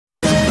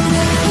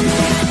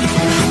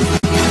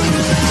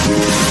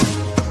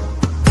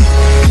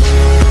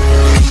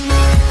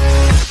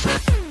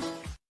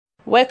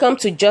Welcome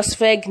to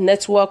JustFeg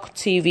Network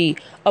TV,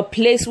 a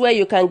place where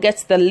you can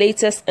get the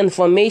latest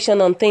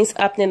information on things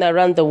happening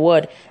around the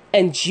world.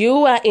 And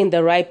you are in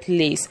the right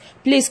place.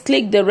 Please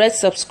click the red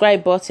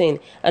subscribe button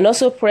and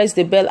also press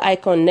the bell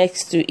icon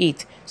next to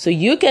it so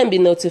you can be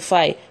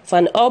notified for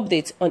an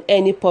update on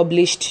any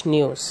published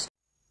news.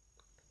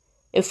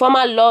 A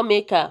former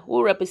lawmaker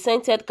who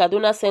represented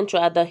Kaduna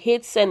Central at the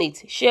Head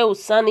Senate, Shehu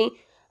Sani,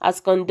 has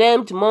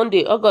condemned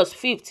Monday, August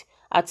 5th,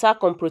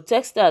 attack on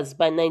protesters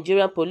by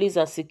Nigerian police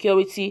and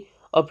security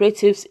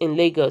operatives in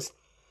Lagos.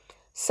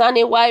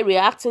 Sani, while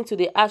reacting to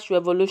the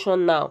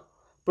Revolution Now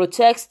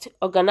protest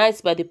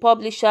organized by the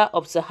publisher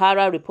of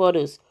Sahara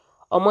Reporters,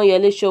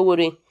 Omoyele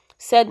Sowore,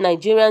 said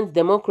Nigerian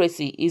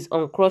democracy is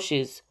on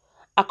crutches.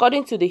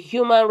 According to the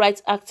human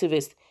rights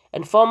activist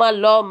and former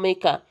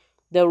lawmaker,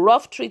 the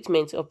rough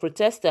treatment of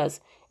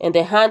protesters in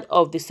the hand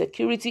of the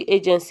security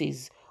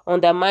agencies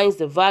undermines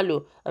the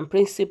value and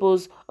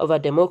principles of a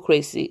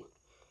democracy.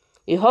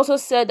 He also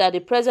said that the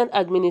present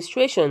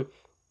administration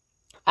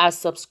has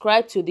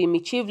subscribed to the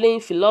Machiavellian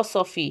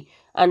philosophy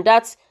and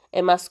that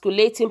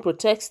emasculating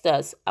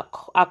protesters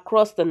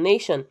across the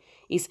nation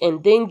is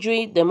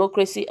endangering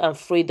democracy and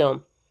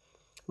freedom.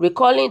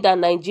 Recalling that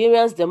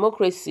Nigeria's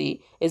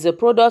democracy is a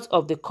product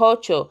of the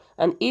culture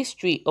and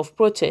history of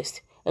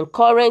protest and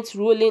current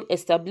ruling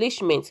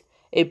establishment,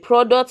 a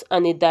product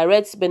and a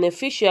direct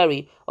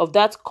beneficiary of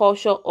that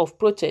culture of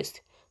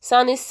protest,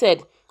 Sani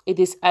said it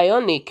is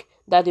ironic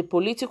that the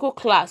political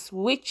class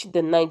which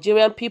the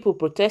Nigerian people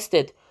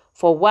protested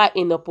for while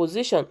in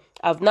opposition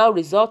have now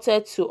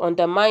resulted to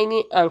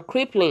undermining and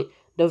crippling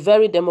the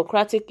very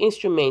democratic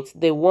instruments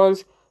they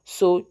once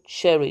so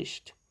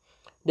cherished.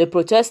 The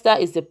protester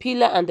is the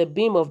pillar and the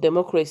beam of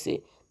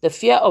democracy. The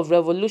fear of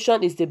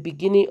revolution is the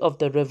beginning of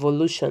the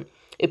revolution.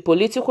 A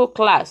political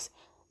class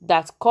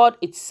that called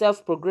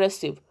itself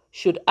progressive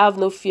should have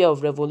no fear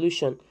of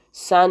revolution,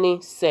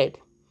 Sani said.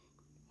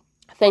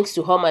 Thanks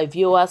to all my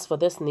viewers for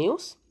this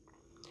news.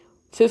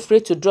 Feel free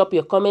to drop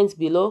your comments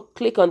below.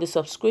 Click on the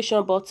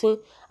subscription button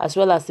as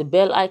well as the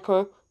bell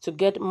icon to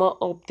get more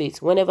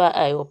updates whenever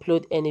I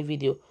upload any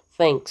video.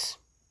 Thanks.